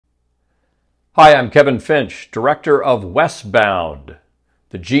Hi, I'm Kevin Finch, director of Wes Bound,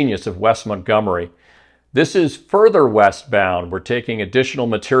 the genius of Wes Montgomery. This is Further Wes Bound. We're taking additional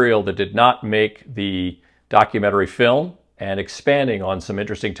material that did not make the documentary film and expanding on some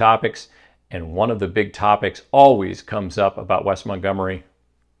interesting topics. And one of the big topics always comes up about Wes Montgomery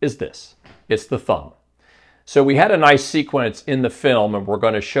is this. It's the thumb. So we had a nice sequence in the film, and we're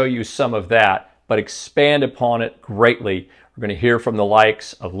going to show you some of that, but expand upon it greatly. We're going to hear from the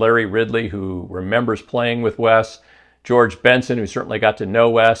likes of Larry Ridley, who remembers playing with Wes, George Benson, who certainly got to know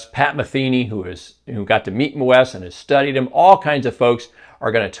Wes, Pat Metheny, who got to meet Wes and has studied him. All kinds of folks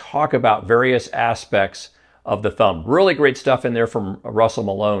are going to talk about various aspects of the thumb. Really great stuff in there from Russell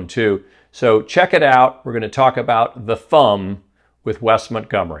Malone, too. So check it out. We're going to talk about the thumb with Wes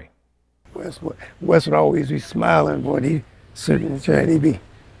Montgomery. Wes would always be smiling when he sit in the chair and he'd be,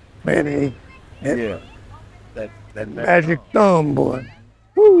 man, that magic thumb, boy.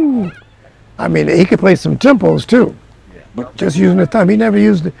 Woo! I mean, he could play some tempos too, but just using the thumb. He never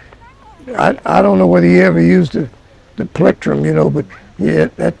used it. I don't know whether he ever used the plectrum, you know, but yeah,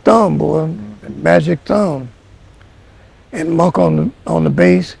 that thumb, boy, that magic thumb. And Monk on the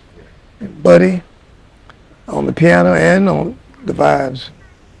bass, and Buddy on the piano and on the vibes.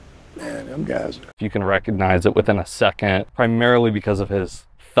 Man, them guys. You can recognize it within a second, primarily because of his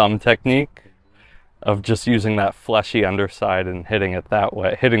thumb technique of just using that fleshy underside and hitting it that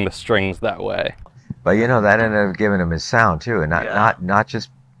way, hitting the strings that way. But you know, that ended up giving him his sound too, and not just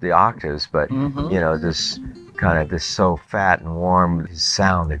the octaves, but you know, this kind of this so fat and warm his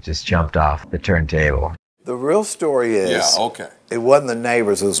sound that just jumped off the turntable. The real story is, it wasn't the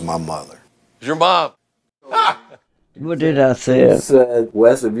neighbors, it was my mother. It's your mom. What did I say? I said,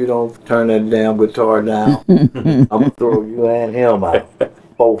 Wes, if you don't turn that damn guitar down, I'm going to throw you and him out.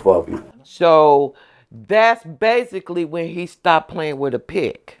 Both of you. So that's basically when he stopped playing with a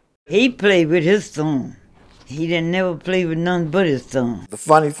pick. He played with his thumb. He didn't never play with none but his thumb. The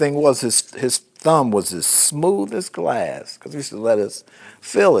funny thing was his thumb was as smooth as glass, because he used to let us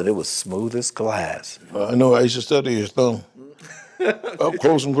feel it. It was smooth as glass. I know, I used to study his thumb. Up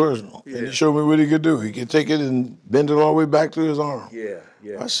close and personal. Yeah. And he showed me what he could do. He could take it and bend it all the way back to his arm. Yeah.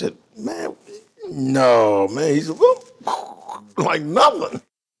 I said, man, no, man. He said, like nothing.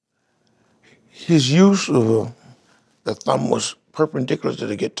 His use of the thumb was perpendicular to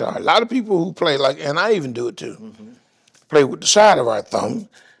the guitar. A lot of people who play like, and I even do it too, play with the side of our thumb,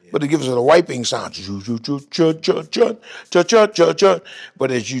 but it gives it a wiping sound.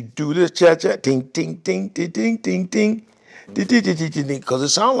 But as you do this, cha-cha, ting, ting, ting, ting, ting, ting, ting, because it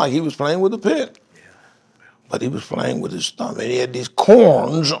sounded like he was playing with a pick, but he was playing with his thumb, and he had these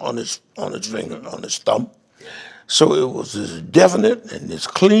corns on his finger, on his thumb, so it was as definite and as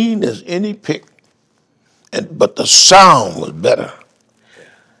clean as any pick, but the sound was better.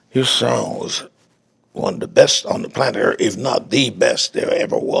 His sound was one of the best on the planet Earth, if not the best there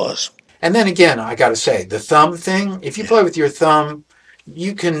ever was. And then again, I got to say, the thumb thing. If you play with your thumb,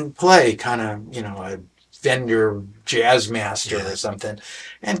 you can play kind of, you know, a Fender Jazz Master or something,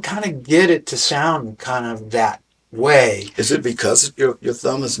 and kind of get it to sound kind of that way. Is it because your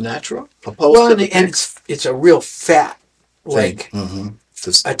thumb is natural? Well, and it's a real fat like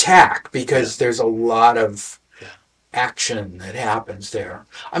attack, because there's a lot of action that happens there.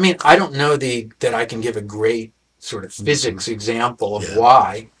 I mean, I don't know that I can give a great sort of physics example of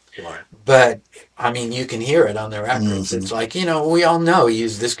why. But I mean, you can hear it on the records. It's like, you know, we all know he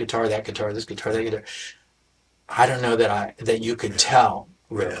used this guitar, that guitar, this guitar, that guitar. I don't know that you could tell,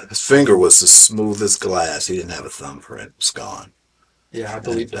 really. Yeah, his finger was as smooth as glass. He didn't have a thumb for it. It was gone. Yeah, I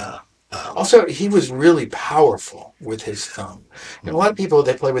believe that. Also, he was really powerful with his thumb. And a lot of people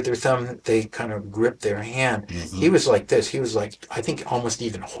that play with their thumb, they kind of grip their hand. He was like this. He was like, I think, almost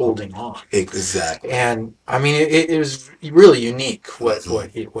even holding on. Exactly. And I mean, it was really unique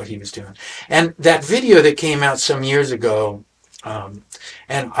what he was doing. And that video that came out some years ago, and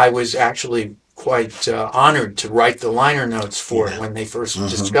I was actually quite honored to write the liner notes for it when they first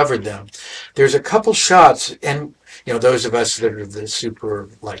discovered them. There's a couple shots, and you know, those of us that are the super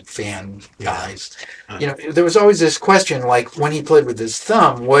like fan guys, you know, there was always this question, like when he played with his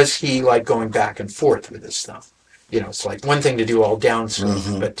thumb, was he like going back and forth with his thumb? You know, it's like one thing to do all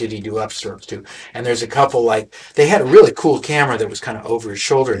downstrokes, but did he do upstrokes too? And there's a couple, like, they had a really cool camera that was kind of over his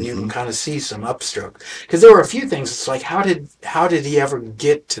shoulder, and you can kind of see some upstroke. Because there were a few things, it's like, how did he ever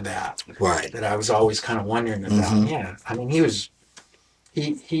get to that? Right. That I was always kind of wondering about. Yeah, I mean,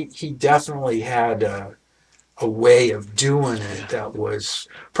 he definitely had a way of doing it that was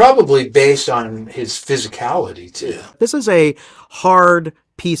probably based on his physicality too. This is a hard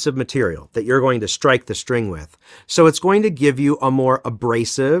piece of material that you're going to strike the string with. So it's going to give you a more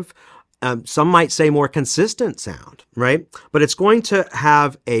abrasive, some might say more consistent sound, right? But it's going to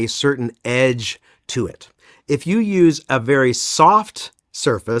have a certain edge to it. If you use a very soft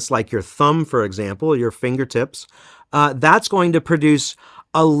surface, like your thumb, for example, or your fingertips, that's going to produce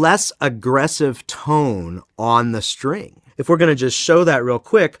a less aggressive tone on the string. If we're going to just show that real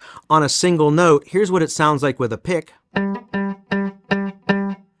quick, on a single note, here's what it sounds like with a pick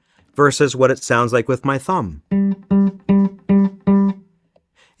versus what it sounds like with my thumb.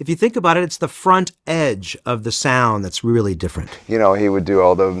 If you think about it, it's the front edge of the sound that's really different. You know, he would do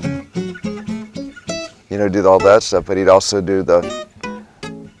all the, do all that stuff, but he'd also do the,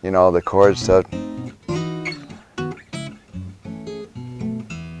 the chord stuff.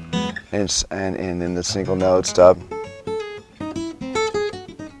 And then the single note stuff.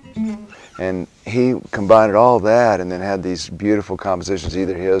 And he combined all that and then had these beautiful compositions,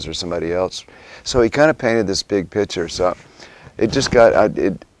 either his or somebody else. So he kind of painted this big picture. So it just got,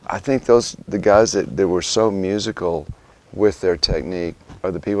 I think the guys that were so musical with their technique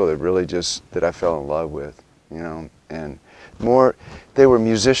are the people that really that I fell in love with, and they were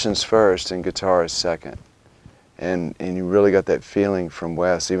musicians first and guitarists second. And you really got that feeling from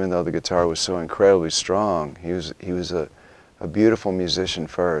Wes, even though the guitar was so incredibly strong, he was a beautiful musician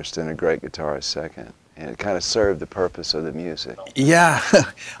first and a great guitarist second. And it kind of served the purpose of the music. Yeah,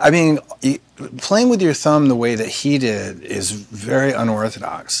 I mean, playing with your thumb the way that he did is very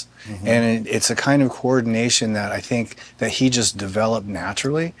unorthodox. Mm-hmm. And it's a kind of coordination that I think that he just developed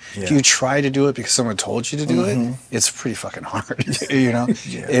naturally. Yeah. If you try to do it because someone told you to do it, it's pretty fucking hard, Yeah.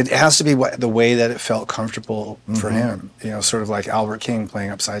 It has to be the way that it felt comfortable for him. Sort of like Albert King playing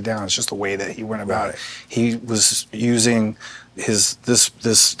Upside Down. It's just the way that he went about it. He was using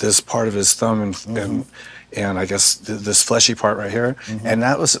this part of his thumb and I guess this fleshy part right here, and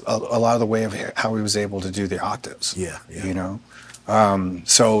that was a lot of the way of how he was able to do the octaves.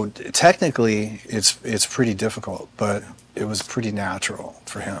 So technically, it's pretty difficult, but it was pretty natural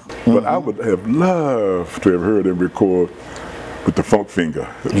for him. But I would have loved to have heard him record with the funk finger,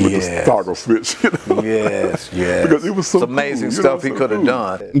 with the toggle switch. Yes. Because it was so it's amazing stuff he could have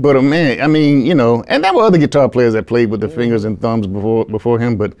done. But man, I mean, and there were other guitar players that played with the fingers and thumbs before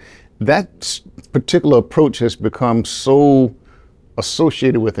him, but that particular approach has become so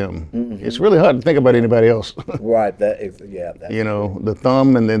associated with him. It's really hard to think about anybody else. Right. That is, the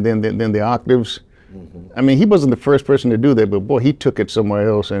thumb and then the octaves. I mean, he wasn't the first person to do that, but boy, he took it somewhere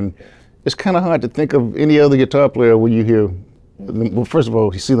else. And it's kind of hard to think of any other guitar player when you hear. Well, first of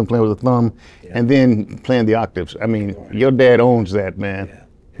all, you see them playing with a thumb, and then playing the octaves. I mean, your dad owns that, man.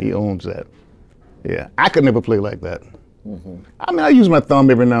 He owns that. Yeah, I could never play like that. I mean, I use my thumb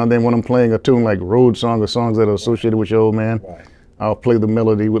every now and then when I'm playing a tune like Road Song or songs that are associated with your old man. I'll play the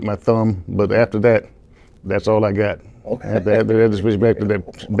melody with my thumb, but after that, that's all I got. After that, switch back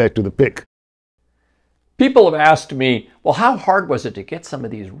to the pick. People have asked me, well, how hard was it to get some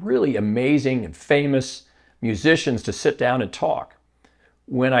of these really amazing and famous musicians to sit down and talk?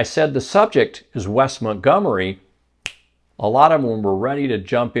 When I said the subject is Wes Montgomery, a lot of them were ready to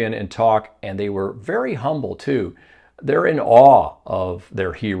jump in and talk, and they were very humble too. They're in awe of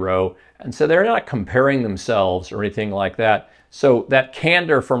their hero, and so they're not comparing themselves or anything like that. So that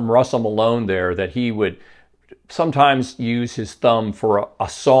candor from Russell Malone there, that he would sometimes use his thumb for a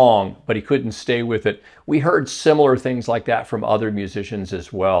song, but he couldn't stay with it. We heard similar things like that from other musicians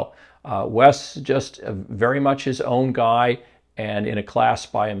as well. Wes just very much his own guy and in a class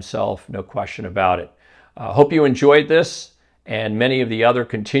by himself, no question about it. Hope you enjoyed this and many of the other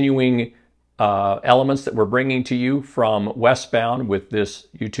continuing elements that we're bringing to you from Wes Bound with this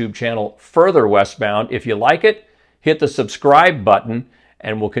YouTube channel, Further Wes Bound. If you like it, hit the subscribe button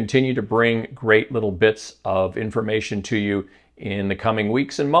and we'll continue to bring great little bits of information to you in the coming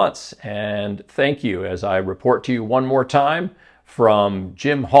weeks and months. And thank you as I report to you one more time from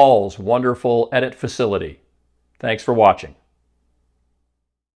Jim Hall's wonderful edit facility. Thanks for watching.